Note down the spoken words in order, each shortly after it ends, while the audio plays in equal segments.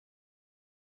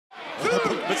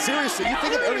But seriously, you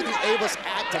think of everything Ava's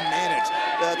had to manage.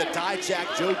 The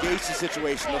Dijak, Joe Gacy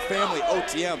situation, the family,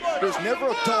 OTM. There's never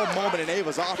a dull moment in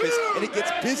Ava's office, and it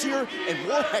gets busier and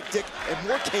more hectic and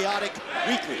more chaotic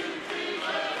weekly.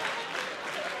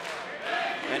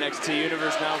 NXT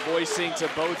Universe now voicing to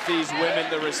both these women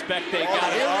the respect they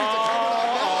got.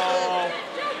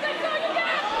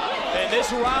 And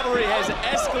this rivalry has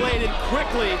escalated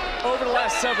quickly over the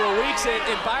last several weeks.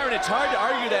 And Byron, it's hard to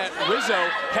argue that Rizzo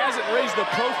hasn't raised the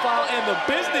profile and the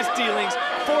business dealings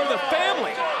for the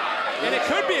family. And it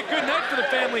could be a good night for the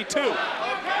family, too.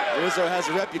 Rizzo has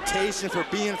a reputation for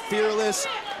being fearless,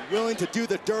 willing to do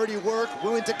the dirty work,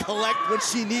 willing to collect when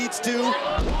she needs to.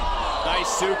 Nice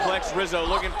suplex. Rizzo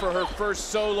looking for her first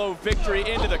solo victory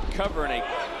into the cover, and a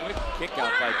quick kick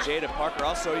out by Jaida Parker.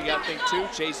 Also, you got to think too,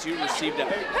 Chase U received a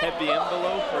heavy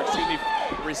envelope, or excuse me,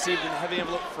 received a heavy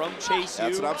envelope from Chase U.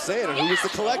 That's what I'm saying. And who was the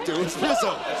collector? It was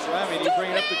Rizzo. That's right. I mean, you're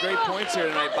bringing up the great points here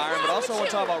tonight, Byron. But also, I want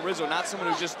to talk about Rizzo, not someone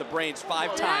who's just the brains.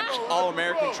 5-time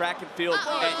All-American track and field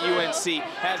at UNC.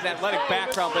 Has an athletic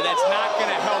background, but that's not going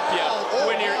to help you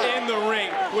when you're in the ring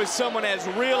with someone as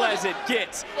real as it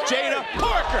gets. Jaida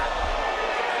Parker.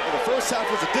 Well, the first half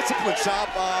was a discipline chop.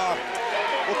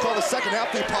 We'll call the second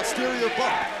half the posterior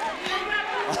bump.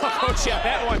 Oh, coach, yeah,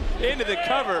 that one into the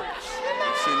cover.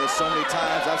 I've seen this so many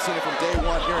times. I've seen it from day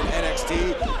one here in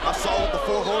NXT. I saw it with the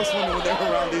Four Horsewomen when they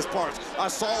were around these parts. I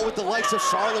saw it with the likes of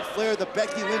Charlotte Flair, the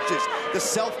Becky Lynches, the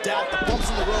self-doubt, the bumps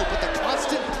in the road, but the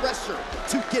constant pressure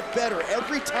to get better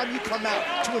every time you come out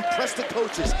to impress the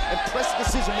coaches, impress the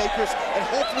decision makers, and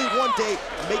hopefully one day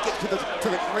make it to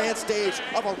the grand stage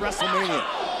of a WrestleMania.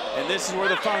 And this is where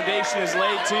the foundation is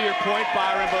laid, to your point,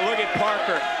 Byron, but look at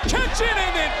Parker. Catching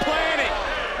and then planting.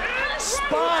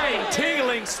 Spine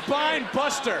tingling, spine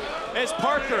buster as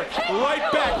Parker right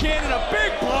back in, and a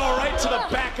big blow right to the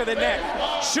back of the neck.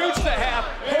 Shoots the half,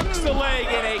 hooks the leg,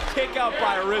 and a kick out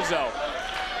by Rizzo.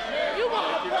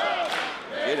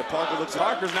 Jaida Parker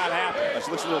Parker's not happy.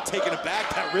 She looks a little taken aback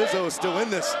that Rizzo is still in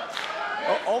this.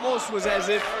 Almost was as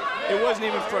if it wasn't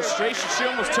even frustration. She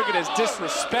almost took it as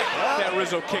disrespect that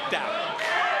Rizzo kicked out.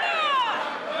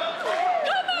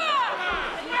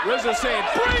 Rizzo saying,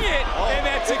 bring it! And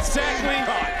that's exactly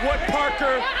what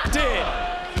Parker did.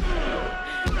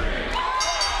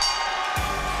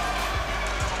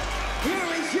 Here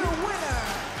is your winner,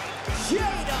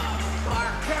 Jaida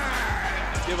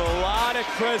Parker. Give a lot of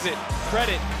credit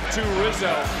to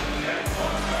Rizzo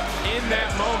in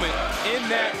that moment, in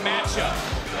that matchup.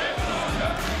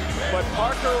 But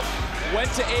Parker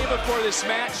went to Ava for this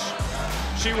match.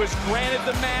 She was granted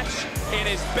the match, and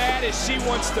as bad as she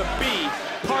wants to be,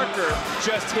 Parker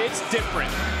just hits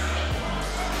different.